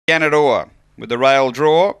Ganador with the rail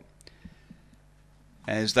draw.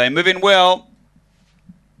 As they move in well.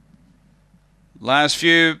 Last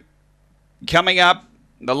few coming up.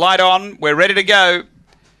 The light on. We're ready to go.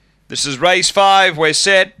 This is race 5. We're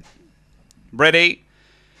set. Ready.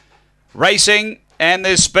 Racing. And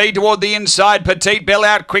there's speed toward the inside. Petite Belle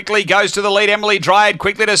out quickly. Goes to the lead. Emily Dryad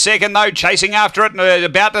quickly to second, though. Chasing after it and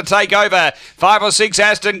about to take over. 5 or 6,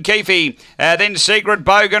 Aston Keefe. Then Secret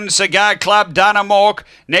Bogan, Cigar Club, Dana Mork.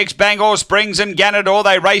 Next, Bangor Springs and Ganador.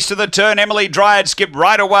 They race to the turn. Emily Dryad skipped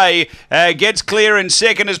right away. Gets clear in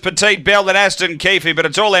second is Petite Belle, then Aston Keefe, but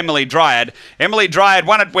it's all Emily Dryad. Emily Dryad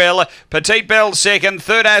won it well. Petite Belle second.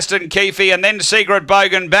 Third, Aston Keefe. And then Secret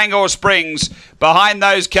Bogan, Bangor Springs. Behind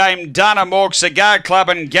those came Dana Mork, Cigar Club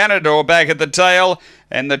and Ganador back at the tail.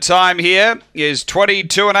 And the time here is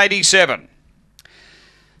 22:87.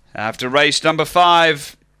 After race number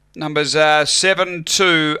 5, numbers 7,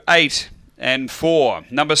 2, 8 and 4.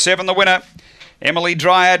 Number 7, the winner, Emily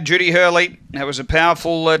Dryad, Judy Hurley. That was a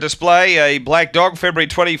powerful display. A black dog, February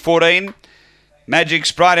 2014. Magic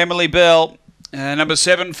Sprite, Emily Belle. Number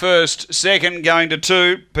 7 first. Second going to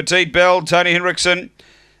 2, Petite Belle, Tony Henriksen.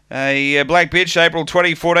 A black bitch, April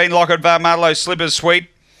 2014, Lockett Varmarlo, Slippers Sweet.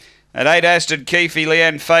 At 8, Aston Keefe,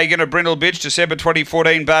 Leanne Fagan. A brindle bitch, December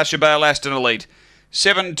 2014, Barsha Bale, Aston Elite.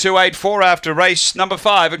 7, 2, 8, 4 after race number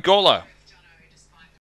 5 at Gawler.